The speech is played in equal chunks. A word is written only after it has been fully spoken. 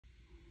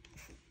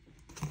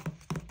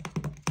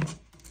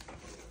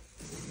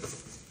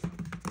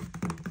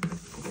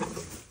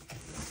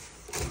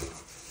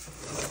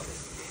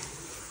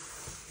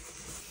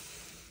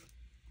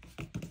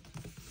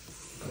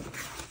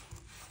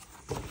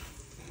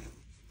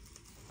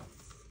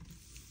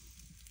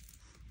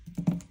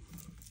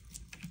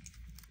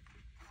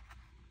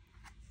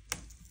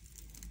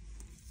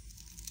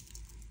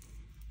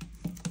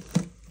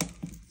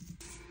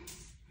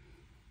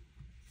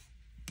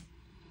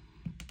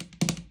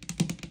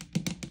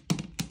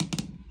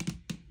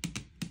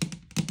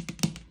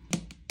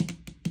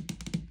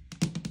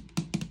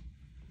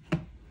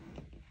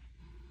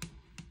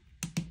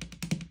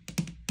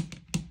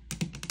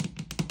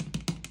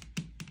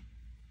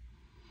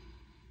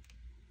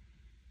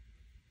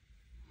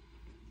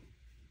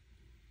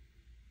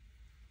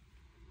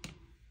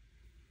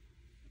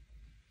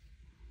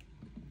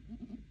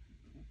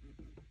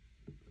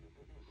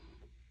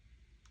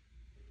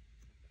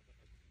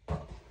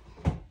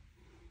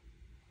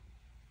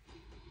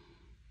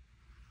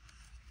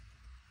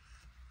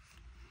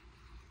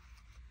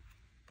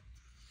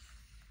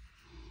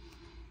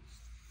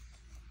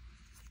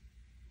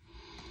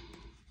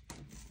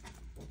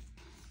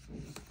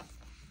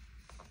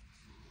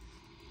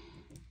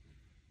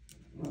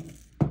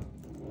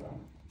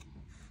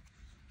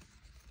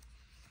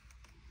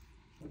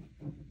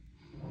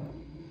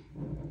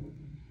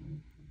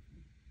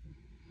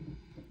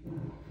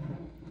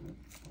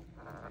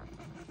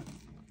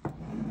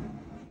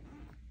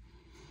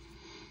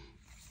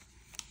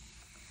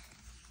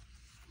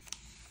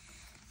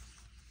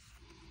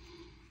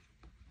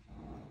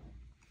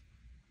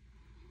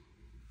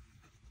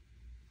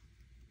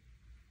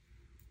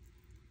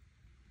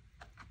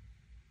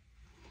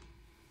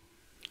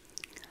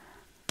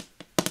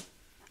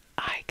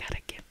I got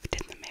a gift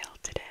in the mail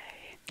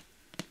today.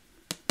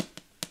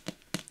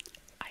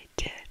 I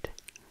did.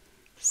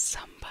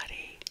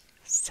 Somebody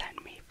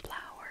sent me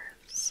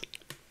flowers.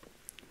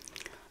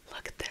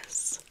 Look at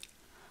this.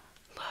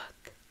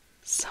 Look,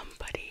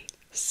 somebody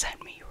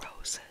sent me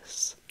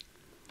roses.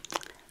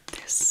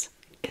 This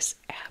is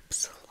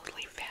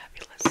absolutely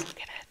fabulous.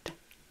 Look at it.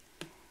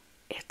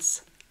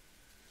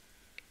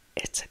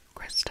 It's a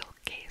crystal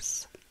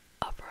case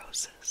of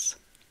roses.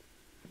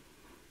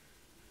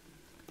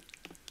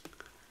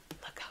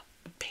 Look how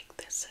big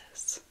this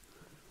is.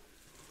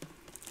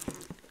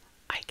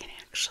 I can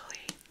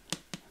actually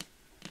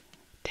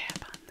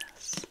tap on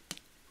this.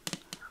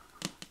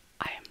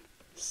 I am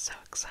so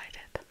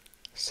excited.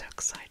 So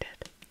excited.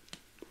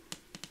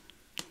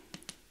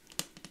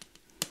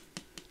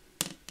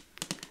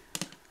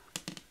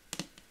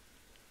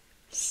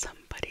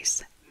 Somebody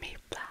sent me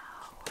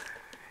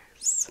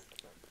flowers.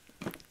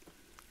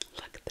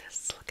 Look at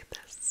this, look at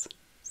this.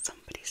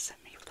 Somebody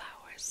sent me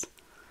flowers.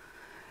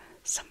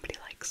 Somebody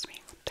likes me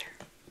up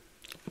there.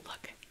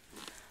 Look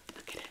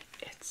at it.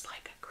 It's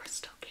like a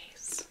crystal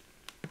case.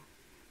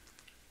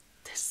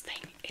 This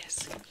thing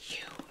is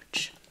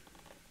huge.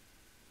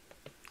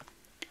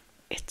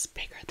 It's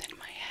bigger than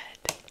my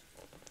head.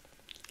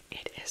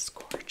 It is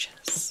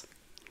gorgeous.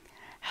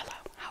 Hello,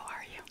 how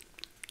are you?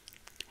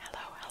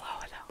 Hello, hello,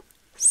 hello.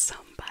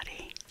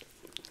 Somebody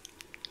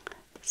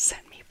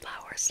sent me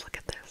flowers. Look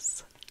at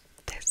this.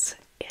 This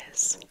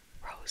is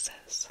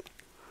roses.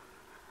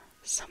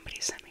 Somebody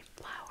sent me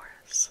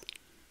flowers.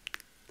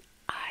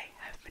 I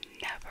have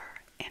never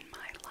in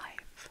my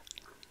life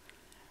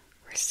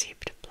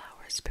received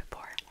flowers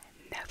before.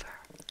 Never.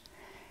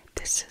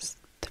 This is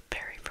the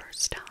very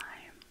first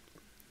time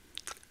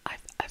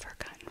I've ever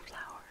gotten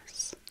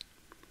flowers.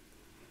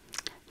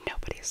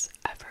 Nobody's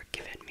ever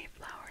given me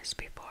flowers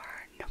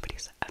before.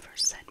 Nobody's ever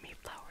sent me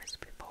flowers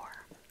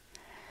before.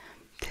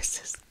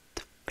 This is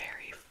the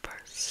very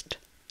first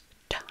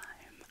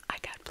time I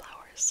got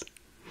flowers.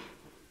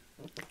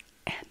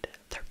 And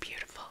they're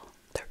beautiful.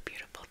 They're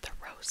beautiful. They're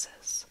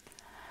roses.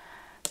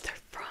 They're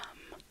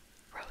from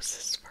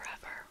Roses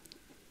Forever.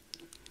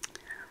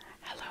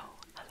 Hello,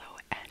 hello,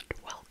 and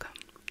welcome.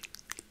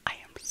 I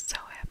am so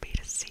happy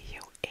to see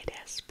you. It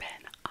has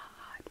been a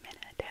hot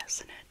minute,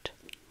 hasn't it?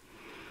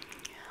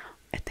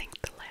 I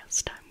think the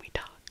last time we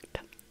talked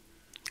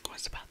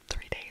was about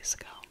 3 days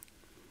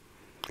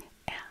ago.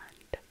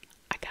 And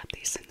I got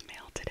these in the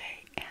mail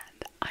today,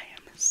 and I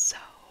am so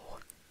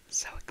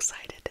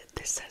excited.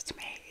 This has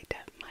made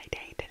my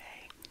day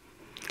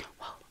today.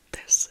 Well,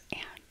 this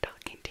and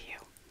talking to you.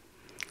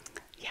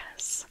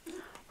 Yes,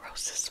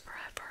 Roses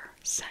Forever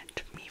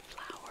sent me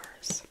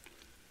flowers.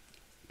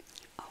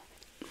 Oh,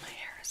 my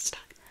hair is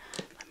stuck.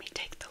 Let me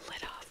take the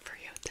lid off for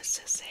you. This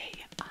is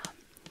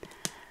a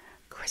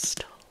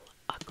crystal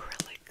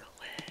acrylic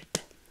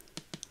lid.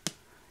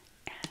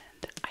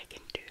 And I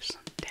can do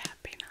some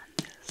tapping on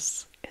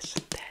this.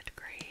 Isn't that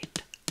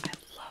great? I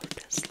love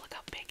this. Look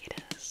how big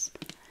it is.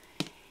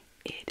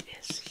 It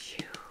is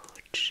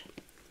huge.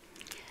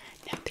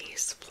 Now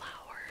these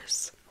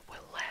flowers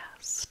will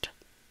last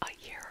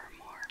a year or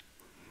more.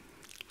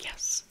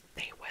 Yes,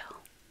 they will.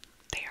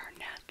 They are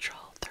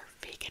natural. They're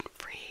vegan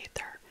free.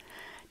 They're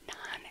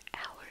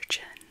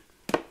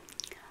non-allergen.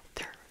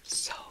 They're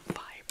so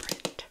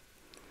vibrant.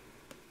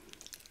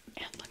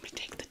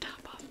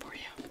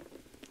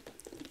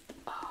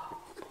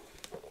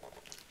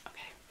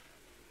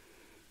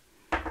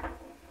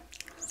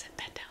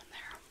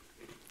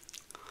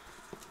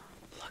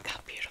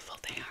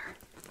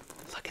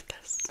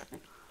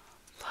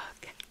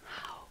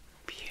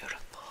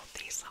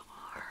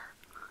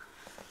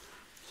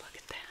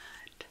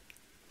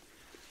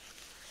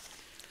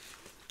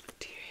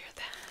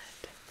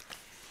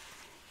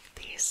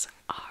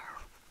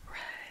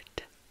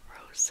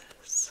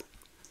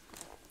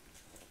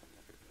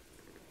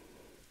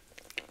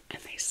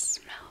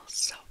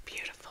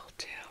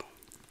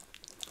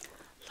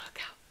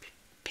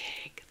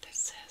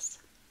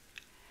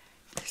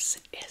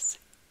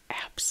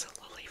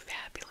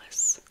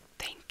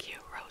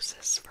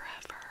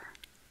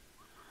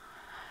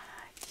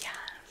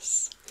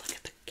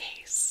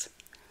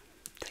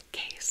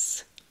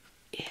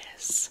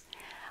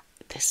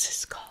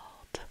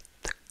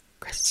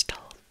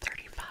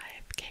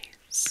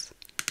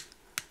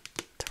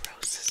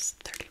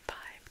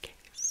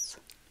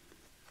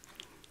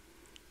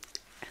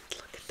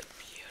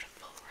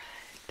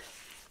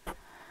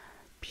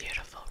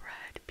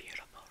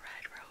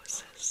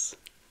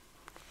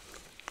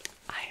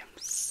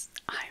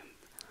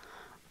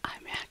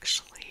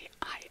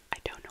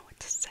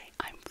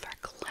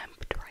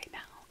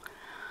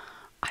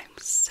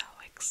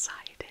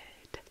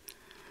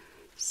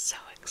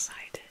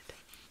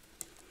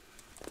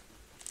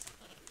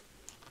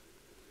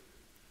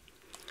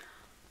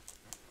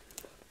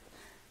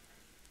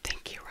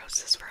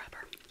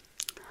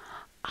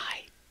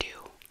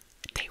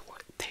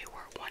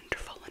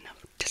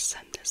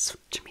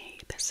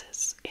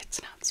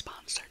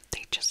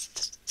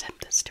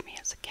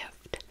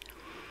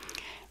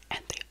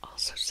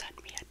 also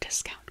sent me a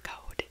discount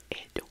code.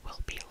 It will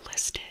be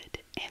listed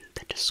in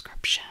the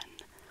description.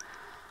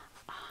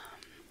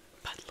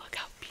 But look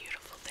how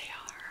beautiful they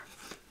are.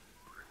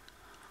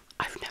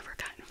 I've never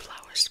gotten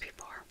flowers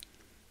before.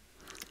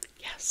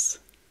 Yes.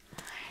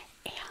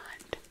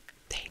 And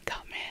they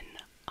come in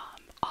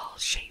all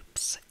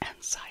shapes and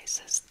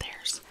sizes.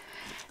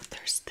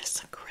 There's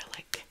this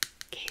acrylic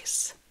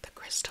case, the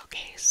crystal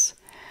case.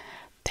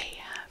 They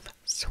have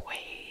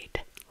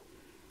suede.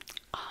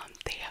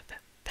 They have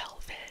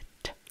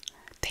velvet.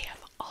 They have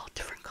all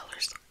different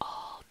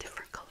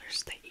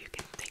colors that you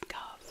can think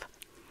of.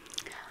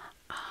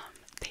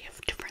 They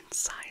have different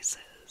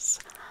sizes.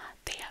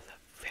 They have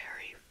a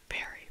very,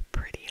 very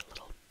pretty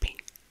little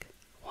pink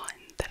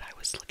one that I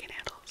was looking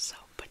at also.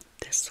 But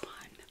this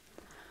one,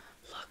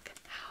 look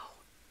how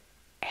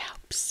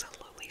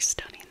absolutely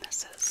stunning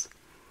this is.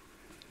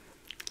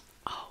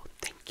 Oh,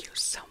 thank you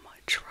so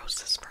much,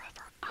 Roses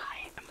Forever.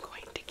 I am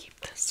going to keep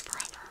this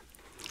forever.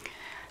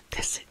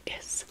 This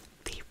is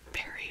the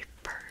very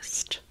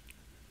first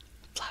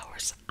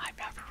flowers I've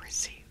ever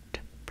received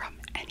from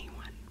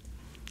anyone.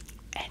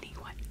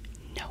 Anyone.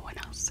 No one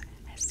else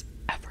has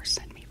ever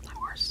sent me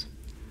flowers.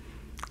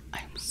 I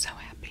am so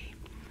happy.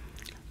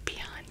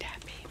 Beyond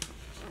happy.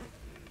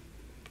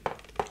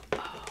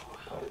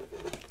 Oh,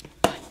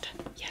 but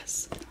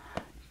yes,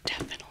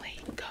 definitely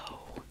go.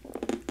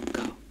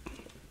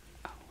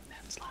 Oh,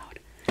 that's loud.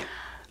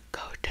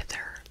 Go to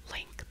their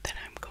link that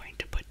I'm going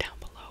to put down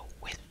below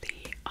with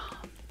the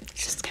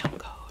discount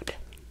code.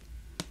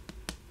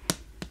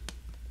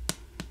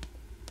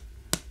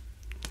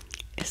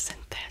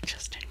 Isn't that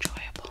just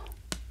enjoyable?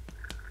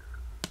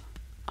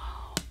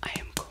 Oh, I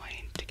am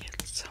going to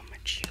get so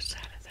much use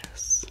out of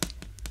this.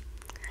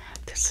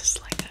 This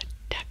is like a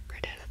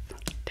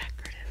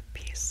decorative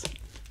piece.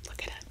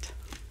 Look at it.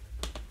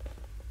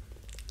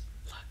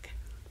 Look.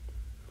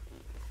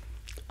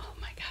 Oh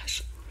my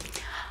gosh.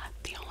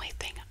 The only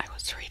thing, I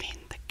was reading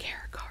the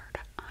care card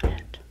on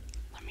it.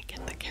 Let me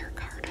get the care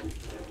card.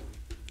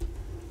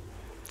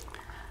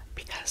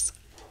 Because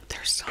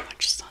there's so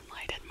much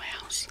sunlight in my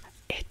house.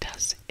 It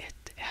has,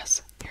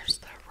 here's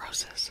the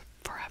Roses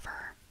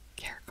Forever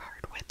care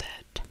card with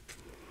it.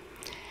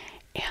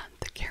 And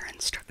the care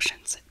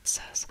instructions, it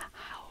says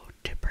how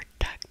to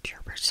protect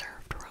your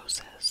preserved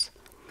roses.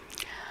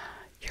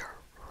 Your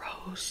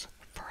Rose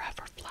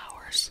Forever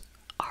flowers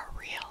are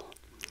real.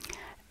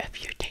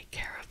 If you take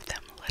care of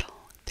them little,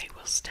 they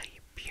will stay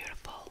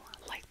beautiful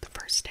like the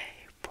first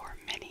day for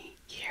many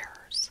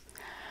years.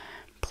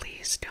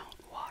 Please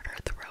don't water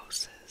the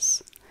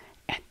roses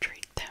and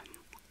treat them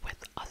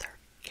with other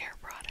care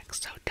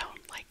products. So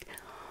don't like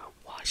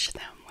wash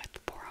them with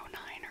 409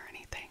 or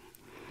anything.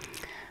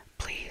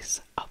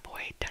 Please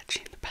avoid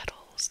touching the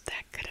petals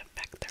that could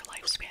affect their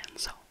lifespan.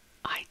 So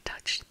I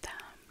touched them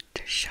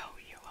to show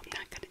you. I'm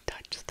not going to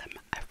touch them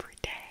every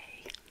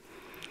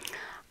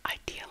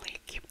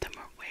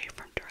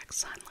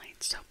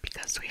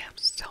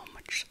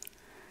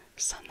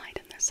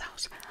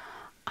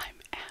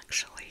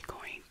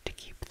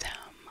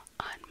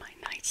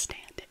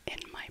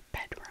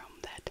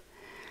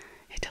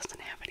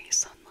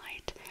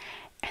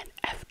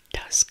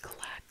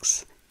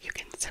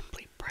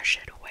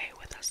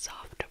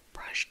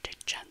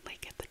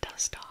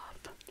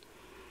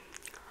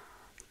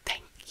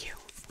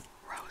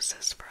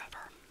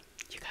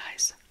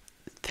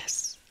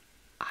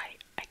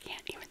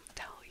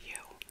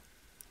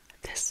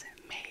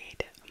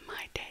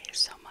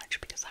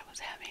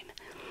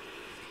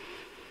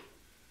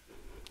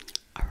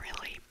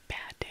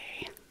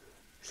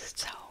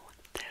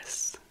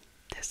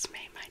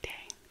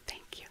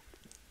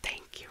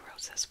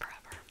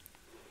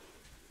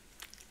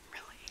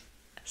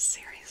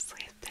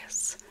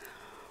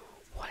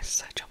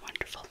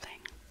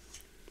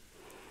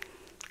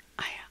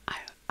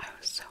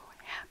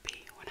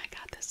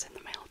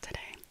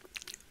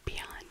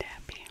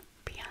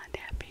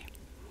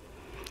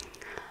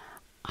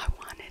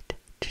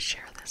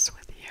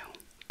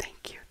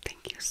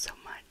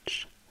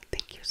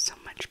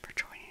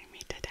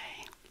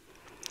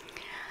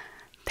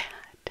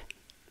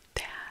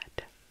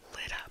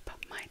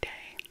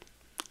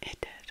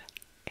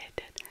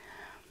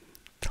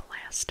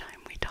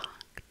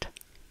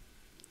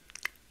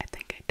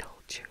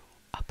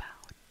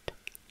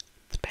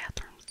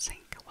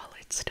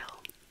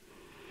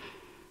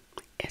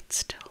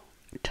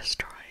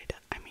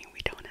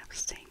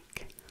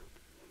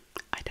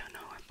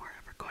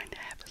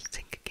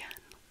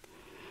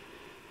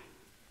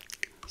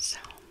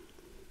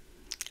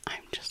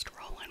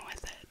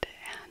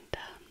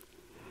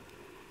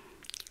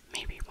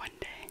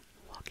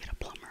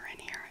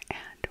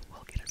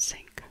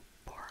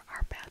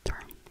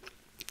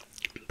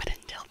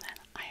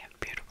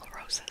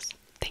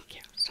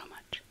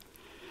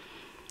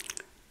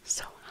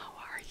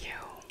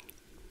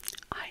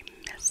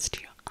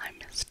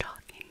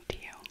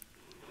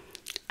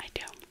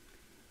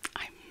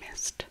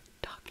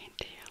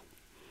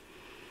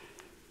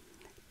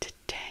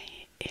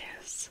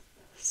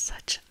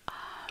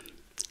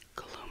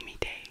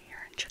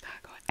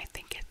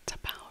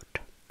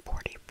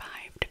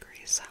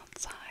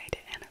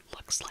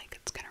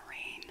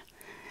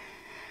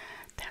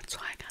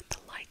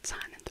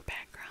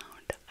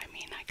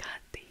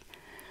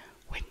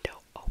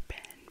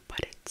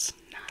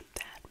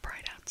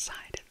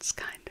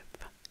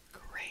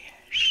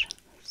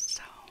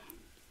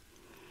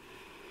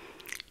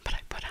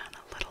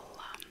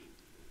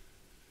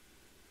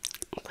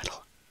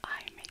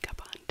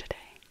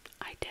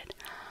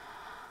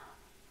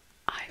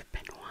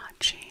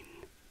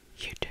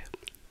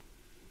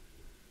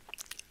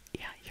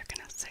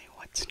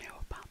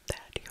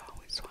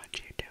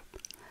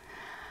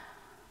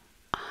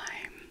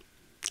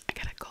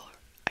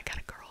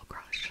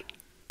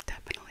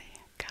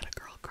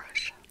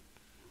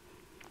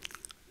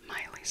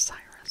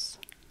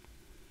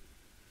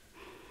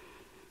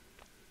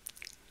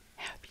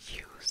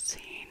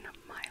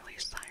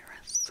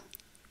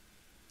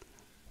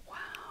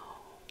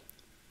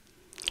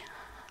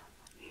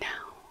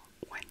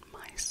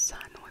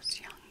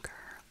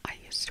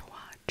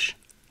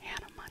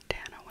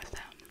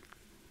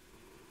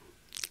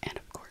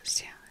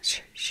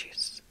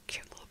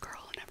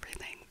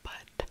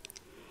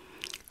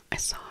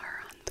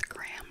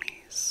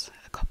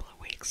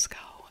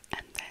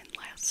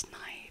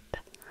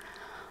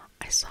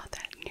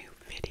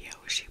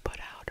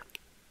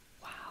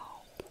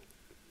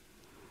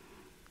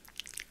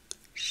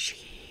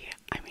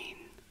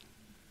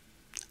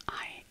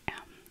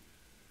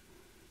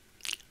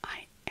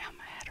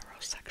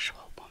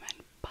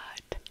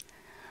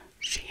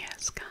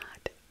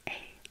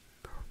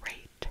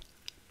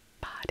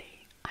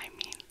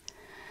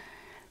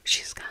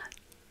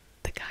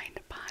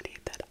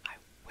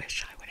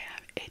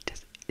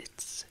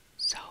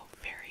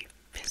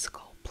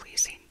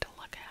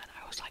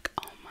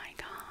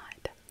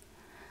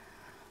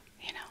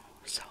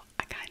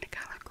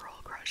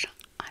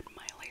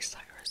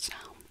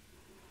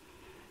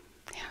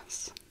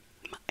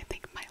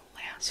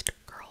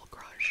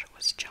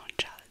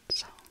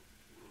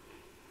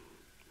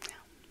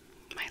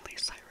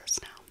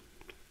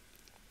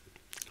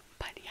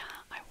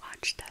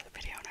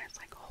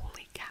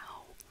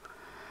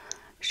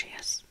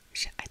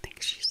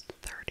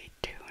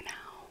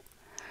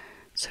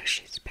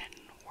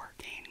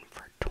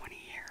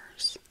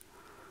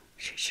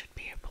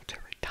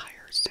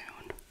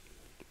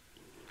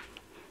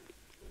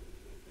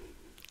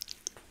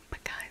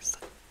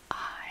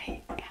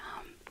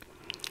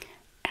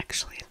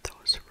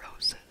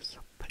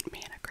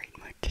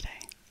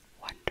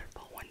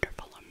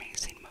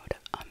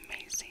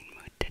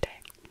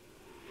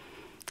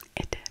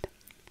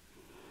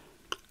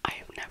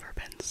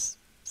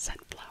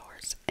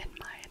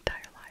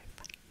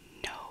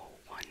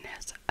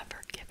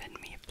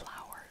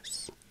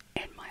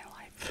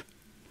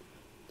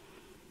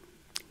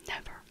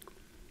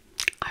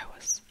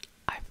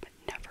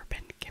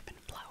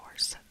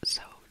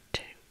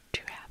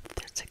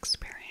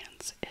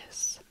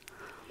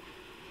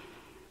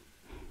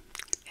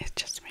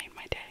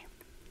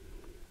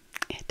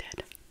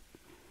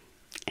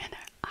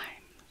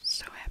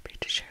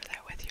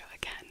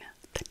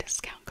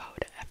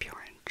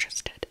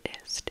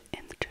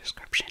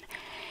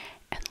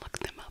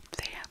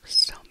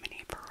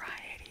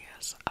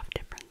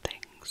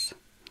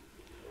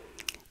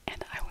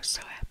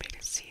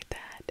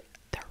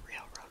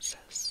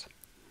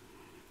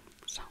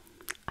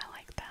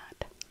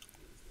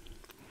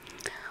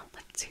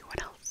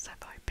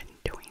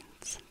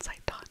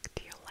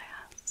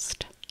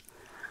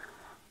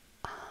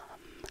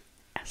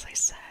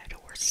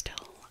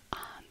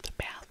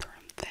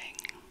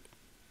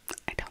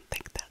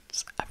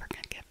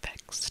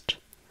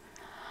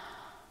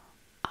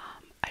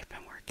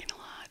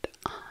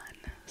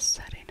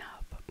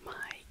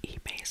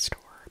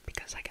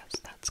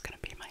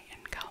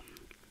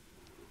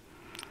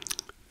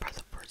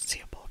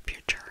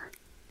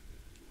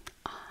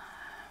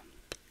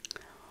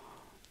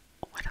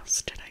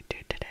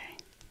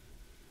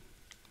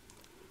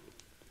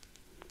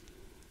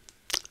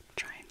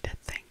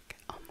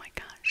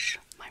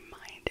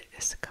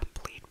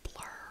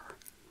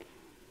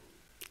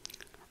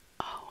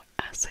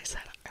as I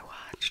said, I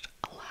watched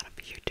a lot of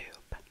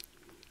YouTube,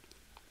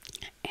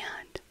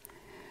 and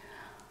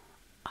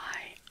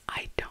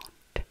I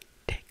don't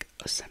take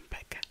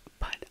Ozempic,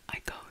 but I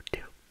go to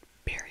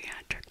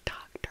bariatric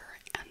doctor,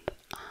 and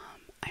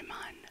I'm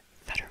on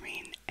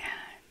Phetamine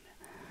and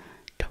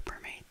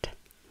Dopamate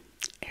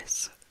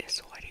is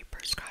what he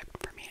prescribed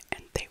for me,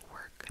 and they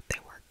work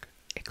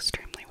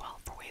extremely well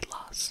for weight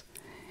loss.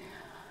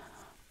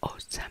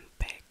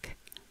 Ozempic,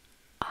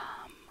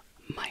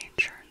 my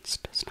insurance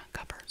does not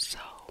cover, so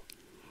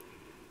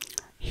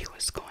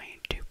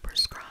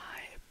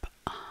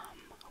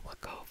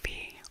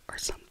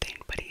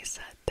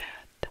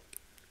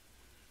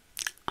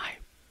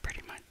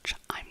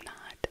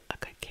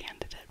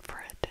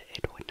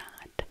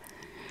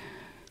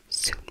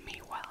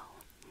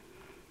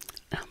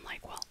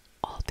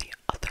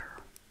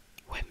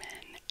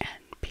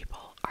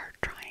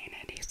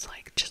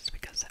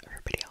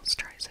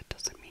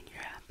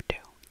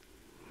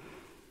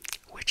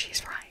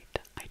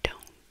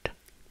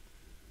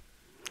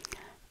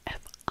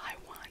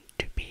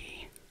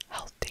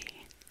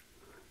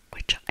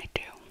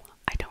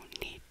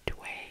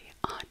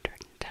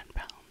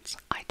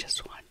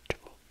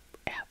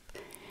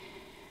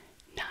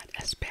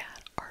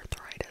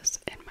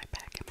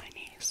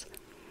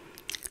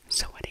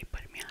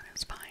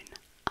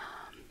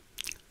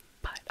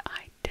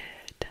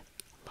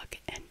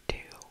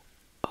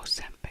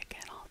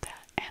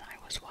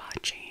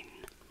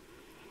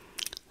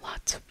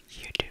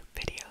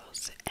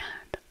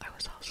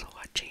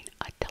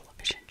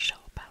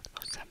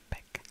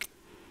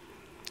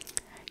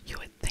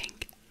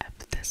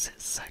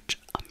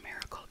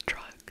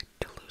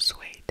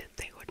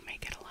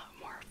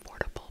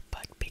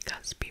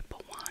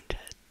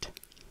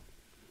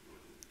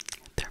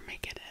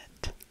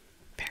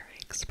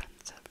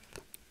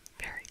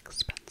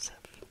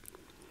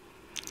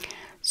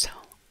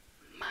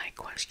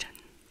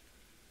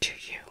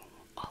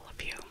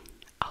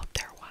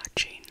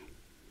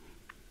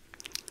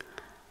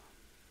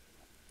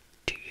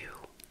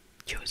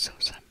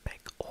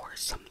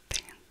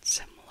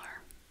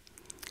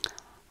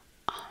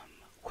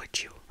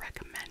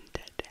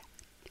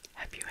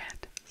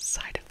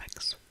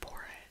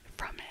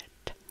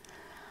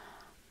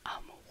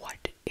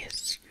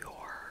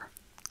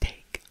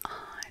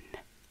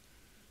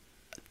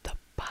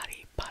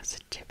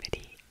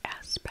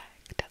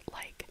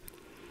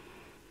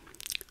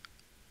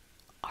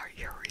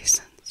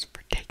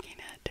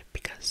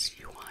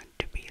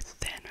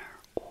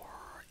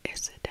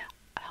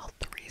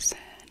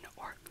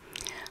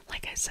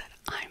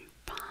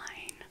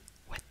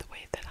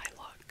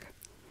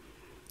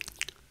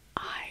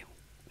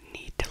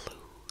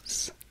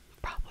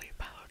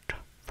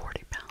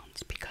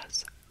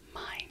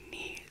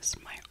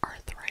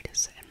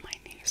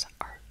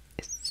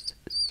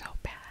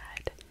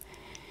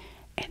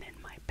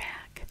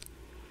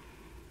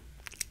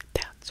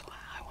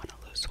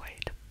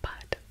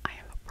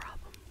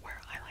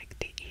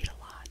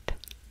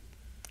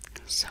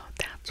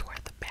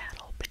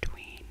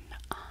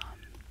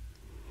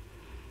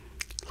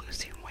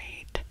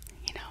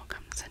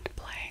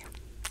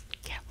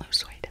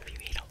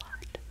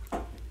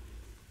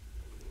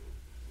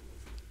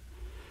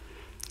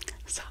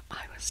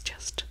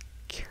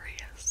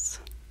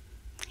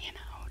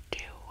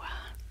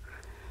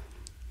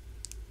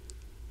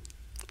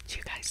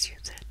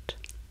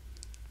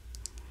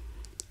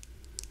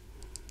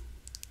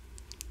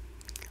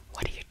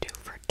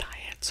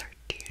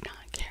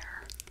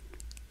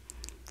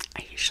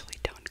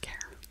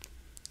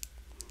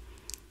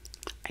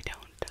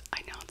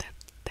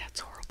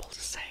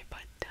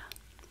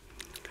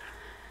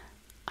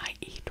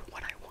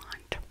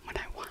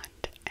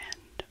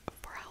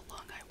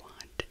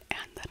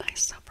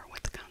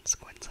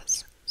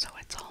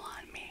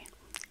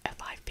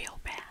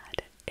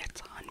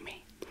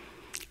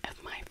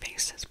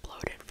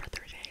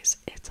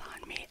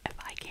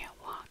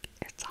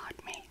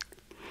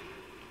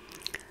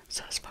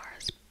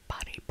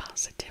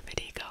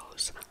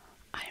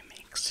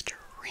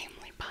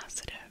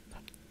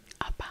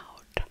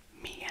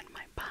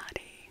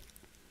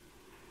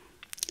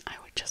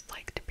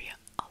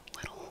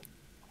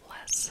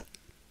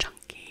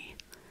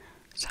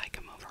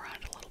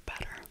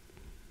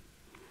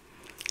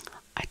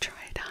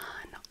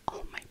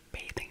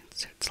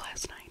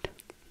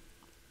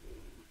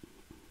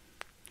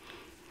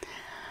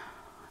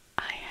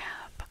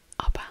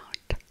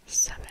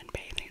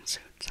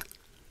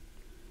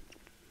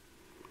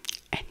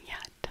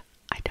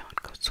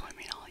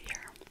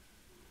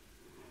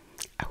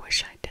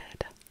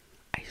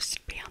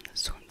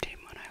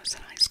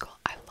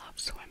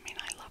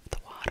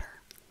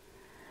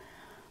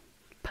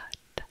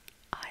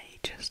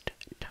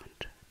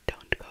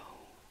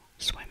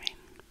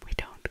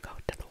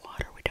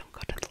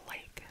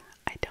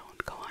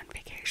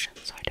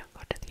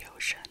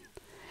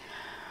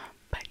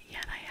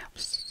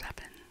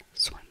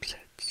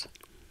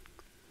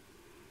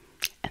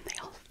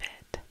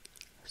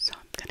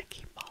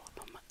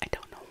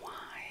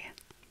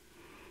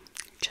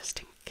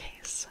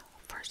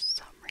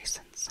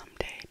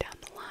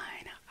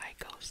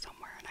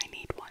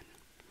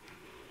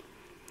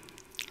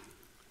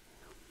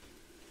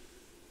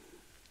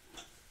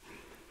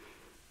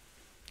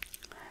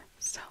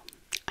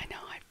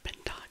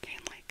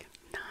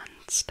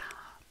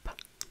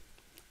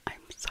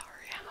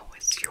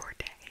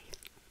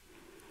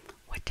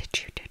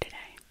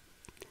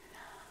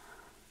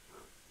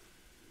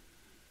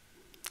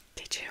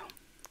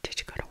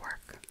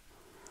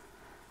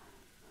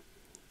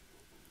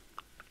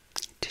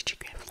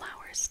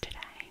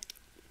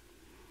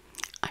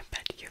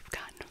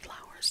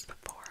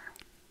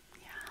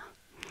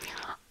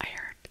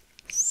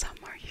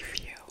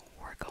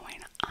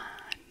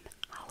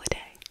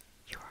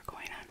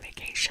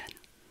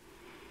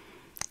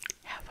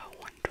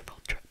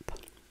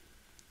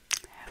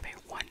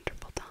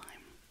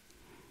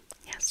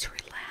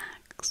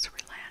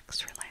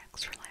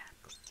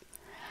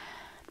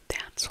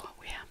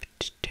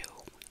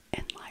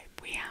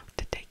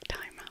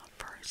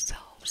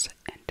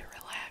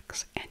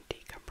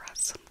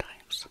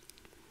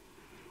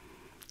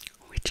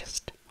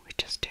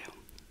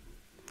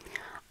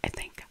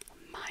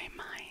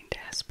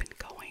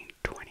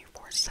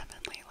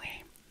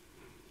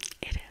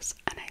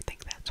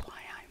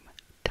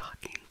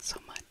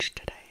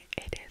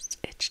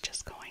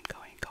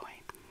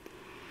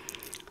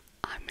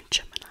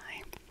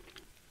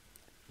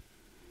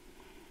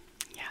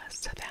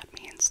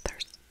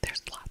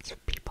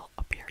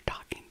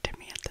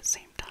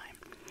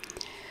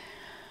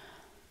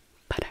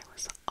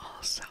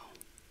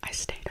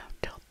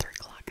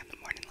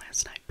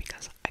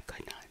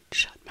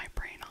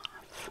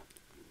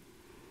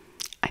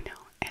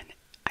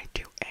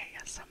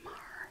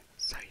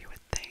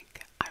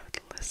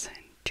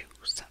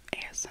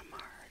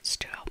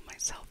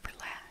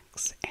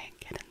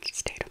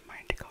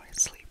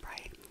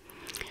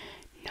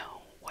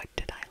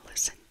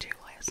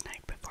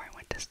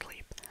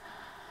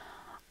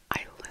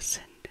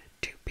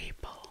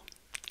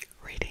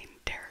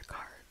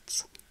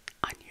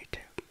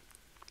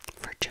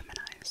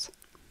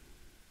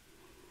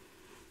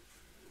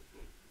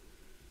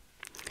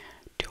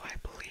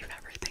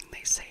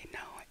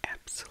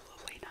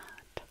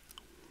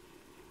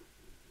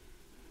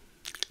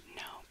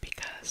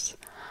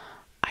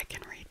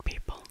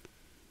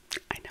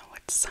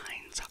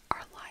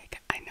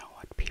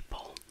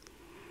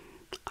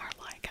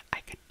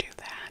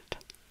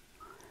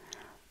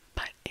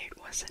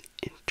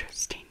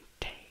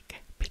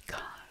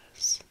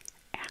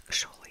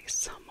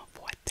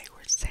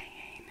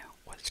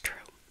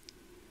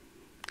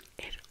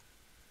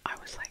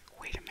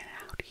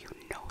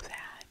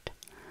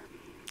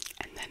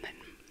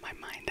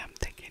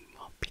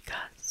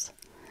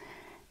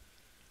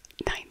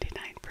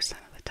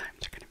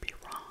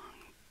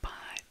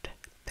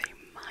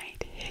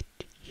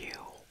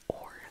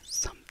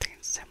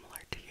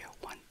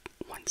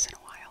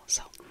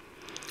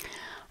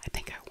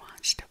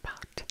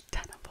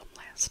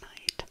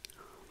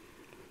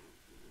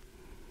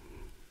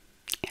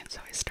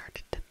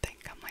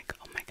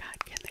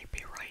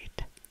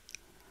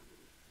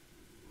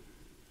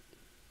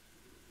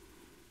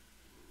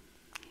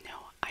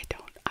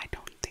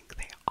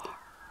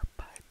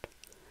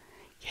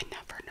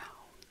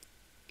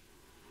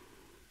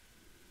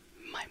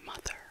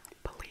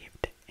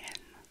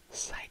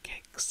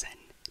books, and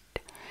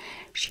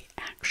she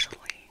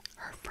actually,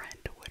 her friend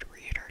would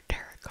read her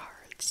tarot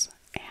cards,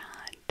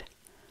 and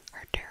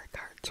her tarot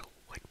cards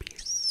would be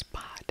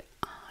spot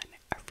on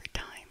every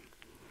time.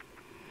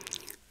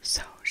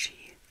 So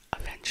she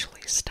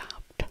eventually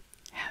stopped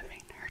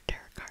having her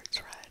tarot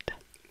cards read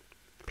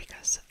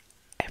because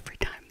every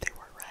time they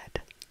were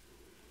read,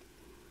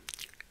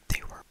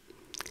 they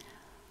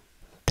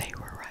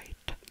were right.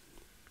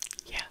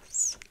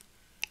 Yes.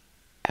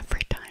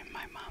 Every time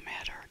my mom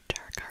had her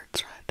tarot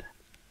cards read,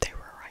 they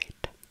were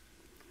right.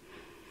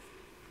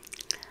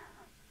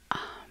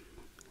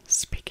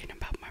 Speaking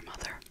about my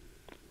mother,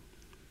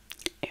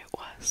 it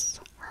was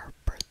her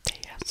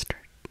birthday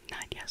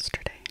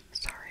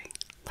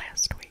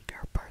last week.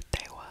 Her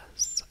birthday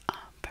was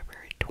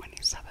February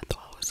 27th,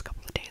 well, it was a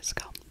couple of days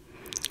ago.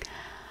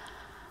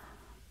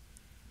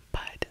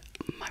 But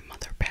my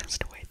mother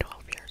passed away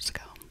 12 years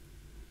ago,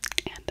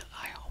 and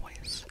I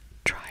always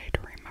try to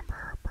remember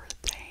her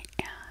birthday,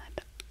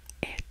 and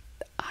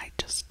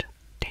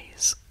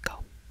days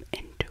go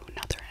into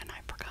another, and I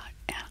forgot,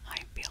 and I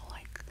feel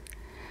like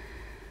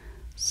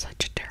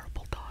such a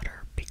terrible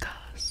daughter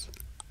because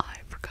I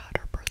forgot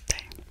her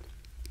birthday.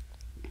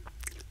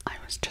 I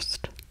was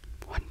just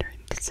wondering,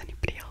 does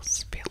anybody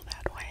else feel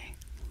that way?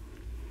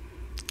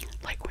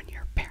 Like when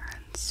your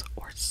parents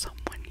or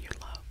someone you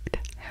loved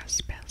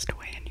has passed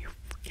away and you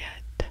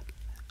forget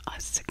a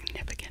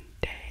significant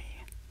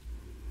day.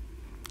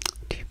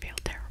 Do you feel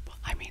terrible?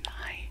 I mean,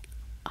 I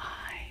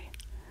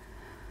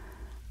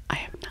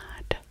have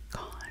not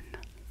gone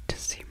to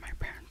see my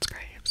parents'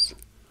 graves.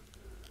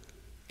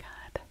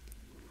 God.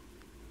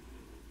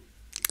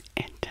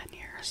 In 10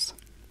 years.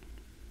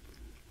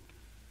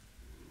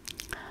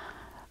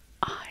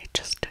 I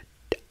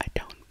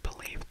don't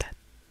believe that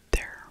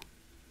they're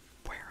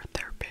where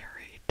they're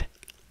buried.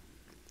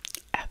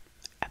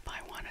 If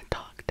I want to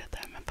talk to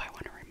them, if I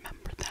want to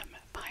remember them,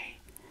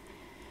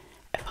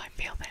 if I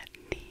feel that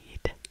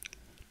need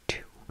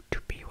to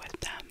be with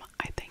them,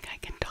 I think I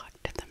can talk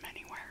to them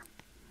anywhere.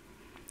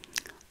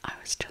 I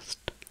was just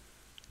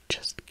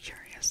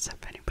curious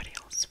if anybody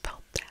else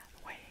felt that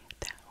way,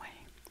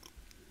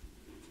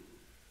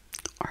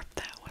 or if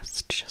that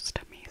was just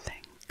a me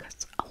thing,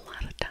 because a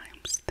lot of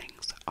times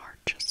things are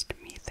just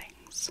me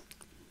things.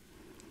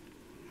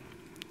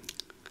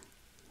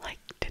 Like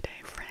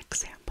today, for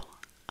example,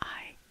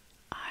 I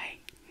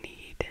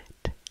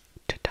needed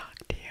to talk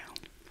to you.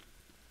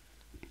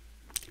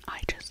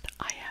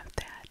 I have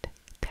that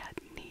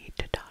need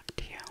to talk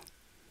to you.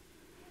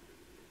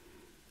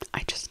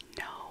 I just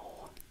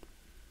know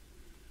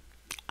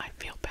I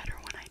feel better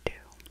when I do.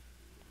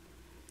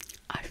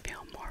 I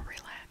feel more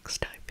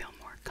relaxed. I feel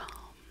more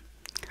calm.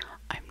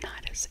 I'm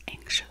not as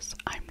anxious.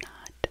 I'm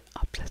not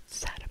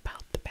upset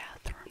about the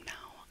bathroom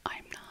now.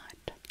 I'm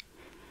not.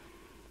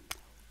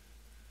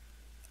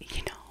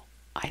 You know,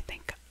 I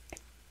think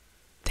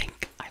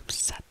I've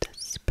said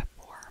this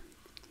before.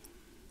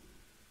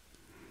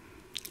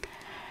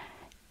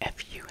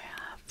 If you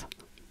have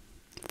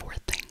 4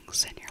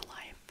 things in your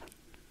life,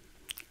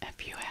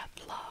 if you have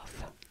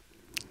love,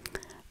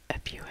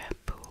 if you have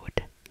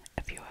food,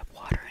 if you have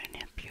water, and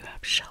if you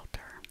have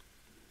shelter,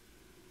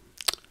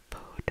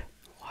 food,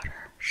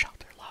 water,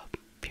 shelter, love,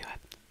 if you have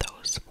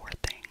those 4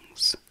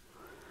 things,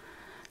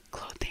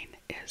 clothing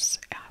is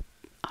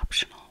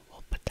optional.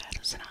 We'll put that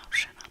as an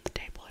option on the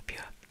table. If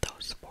you have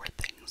those 4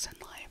 things in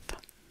life,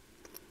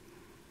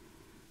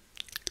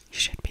 you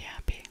should be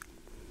happy.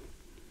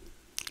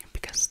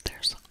 Because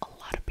there's a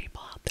lot of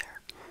people out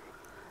there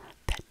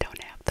that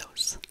don't have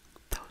those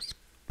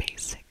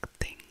basic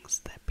things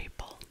that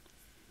people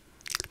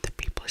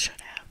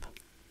should have.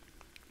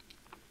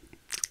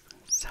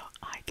 So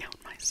I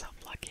count myself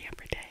lucky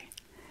every day.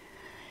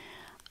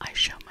 I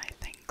show my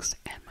thanks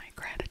and my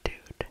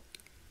gratitude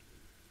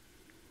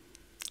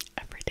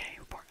every day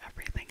for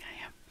everything I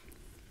have.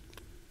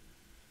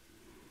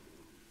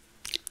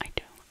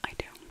 I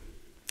do.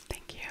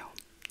 Thank you.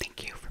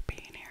 Thank you for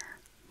being here.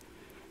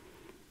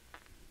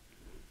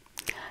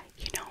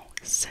 You know,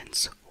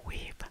 since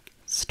we've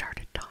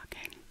started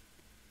talking,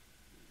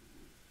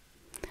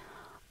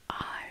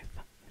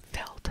 I've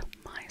felt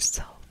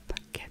myself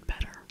get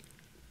better.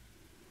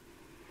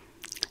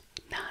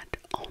 Not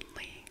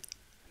only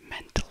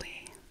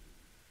mentally,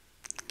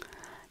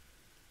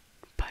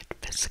 but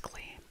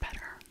physically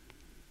better.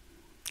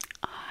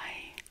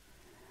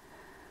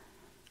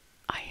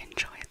 I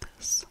enjoy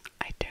this.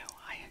 I do.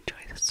 I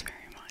enjoy this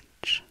very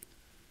much.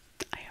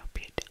 I hope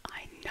you do.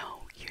 I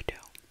know you do.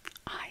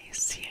 I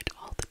see it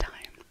all the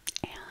time,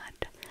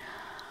 and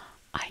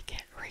I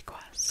get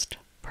requests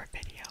for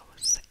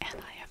videos,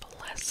 and I have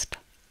a list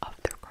of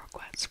the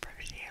requests for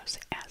videos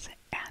as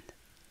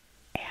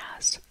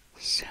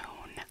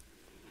soon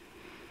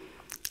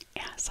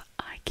as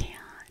I can.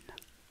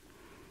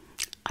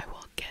 I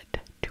will get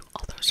to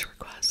all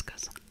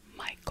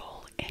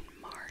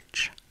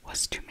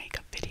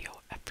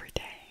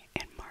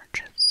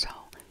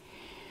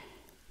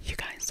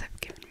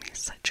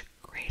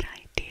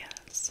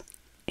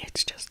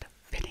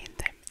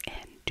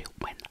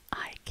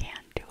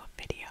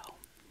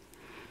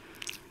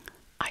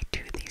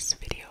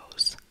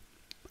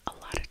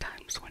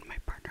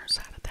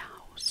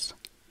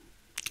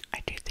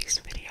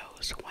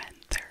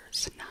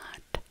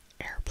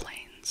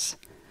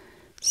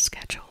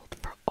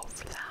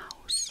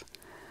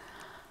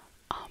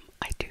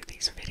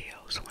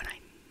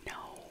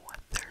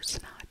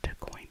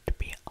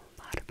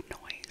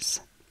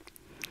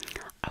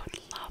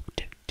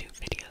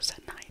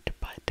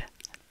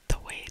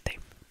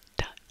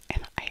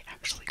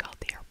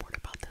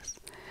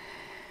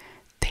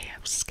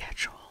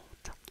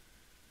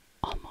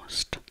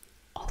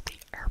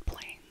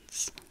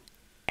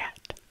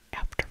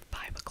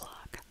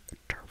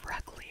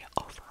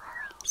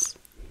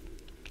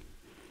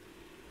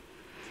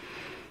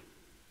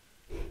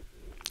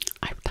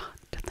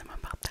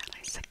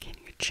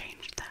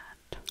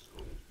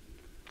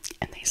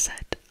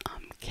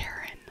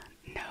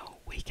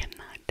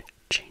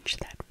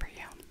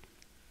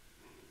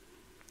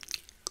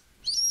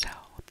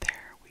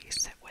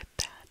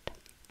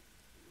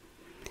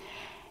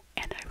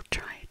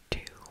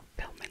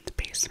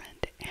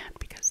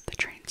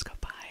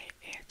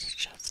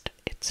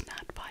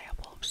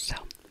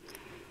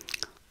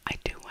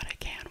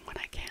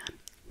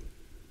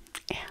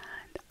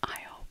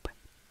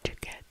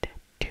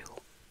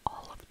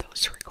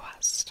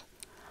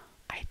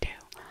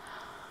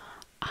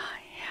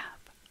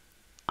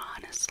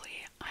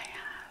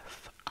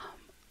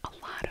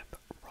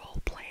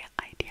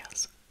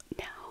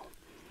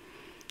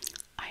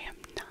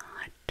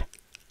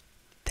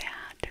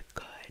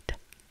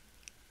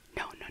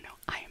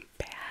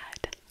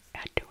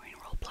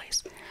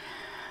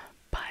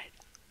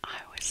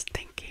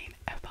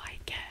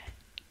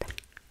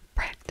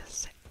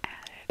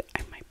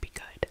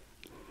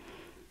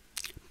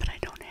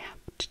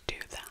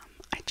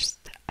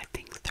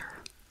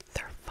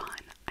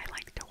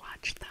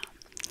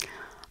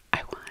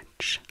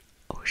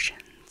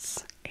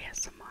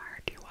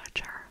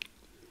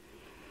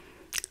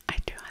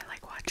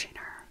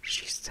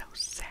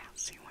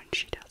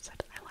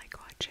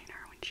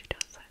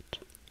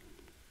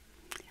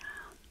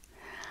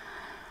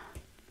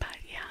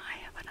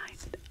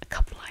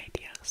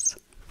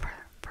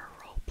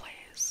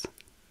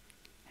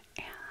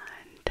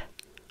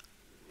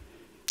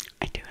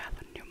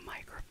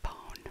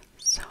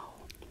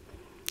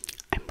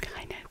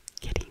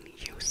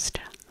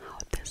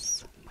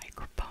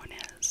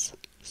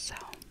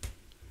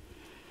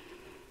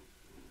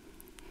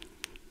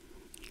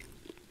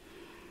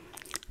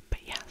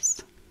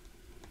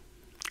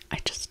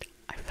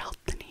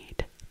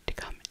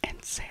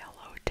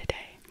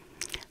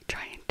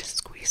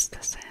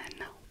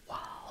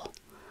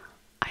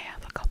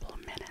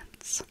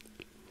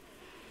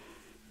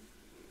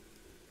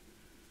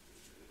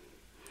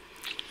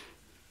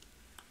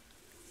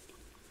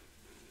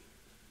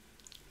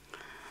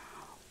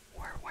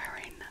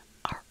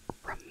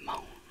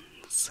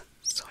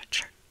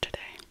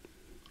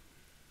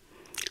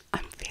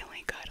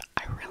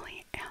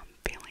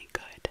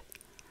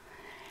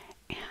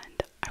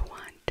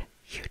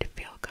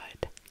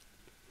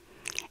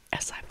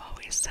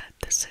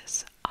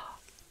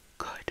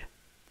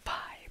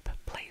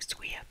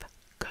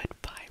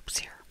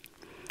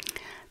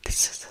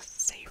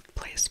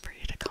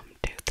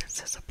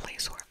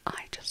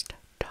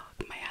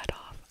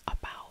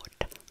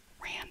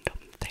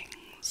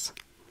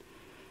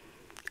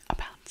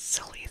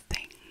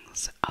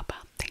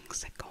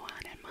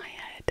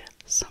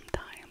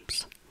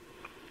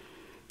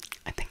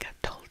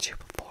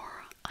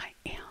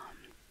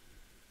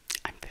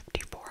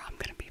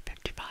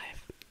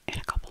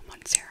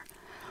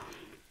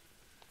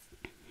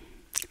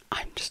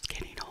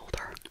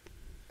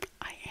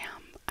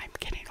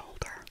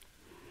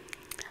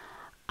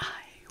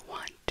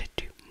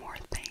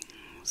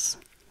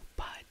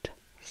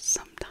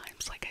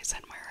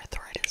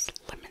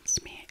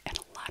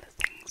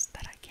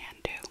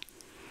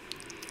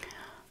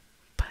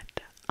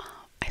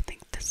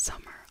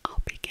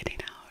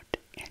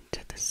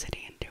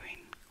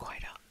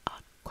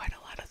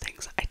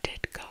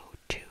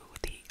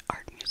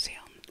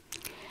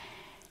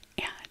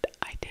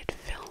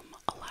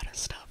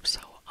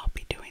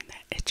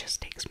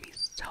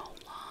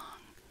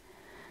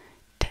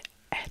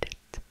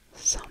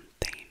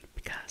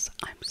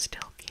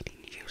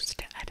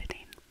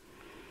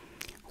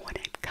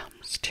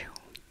comes to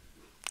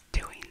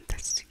doing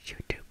this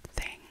YouTube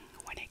thing,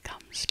 when it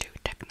comes to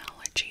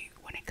technology,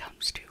 when it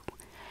comes to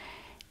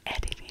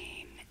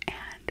editing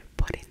and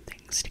putting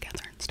things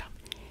together and stuff,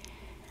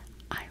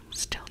 I'm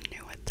still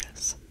new at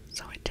this,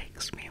 so it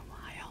takes me a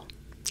while.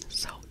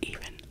 So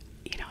even,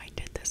 I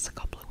did this a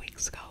couple of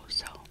weeks ago,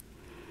 so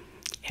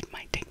it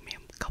might take me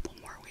a couple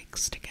more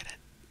weeks to get it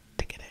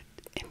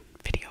in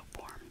video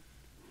form.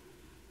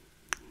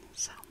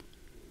 So,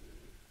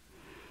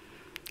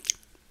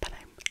 but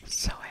I'm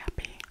so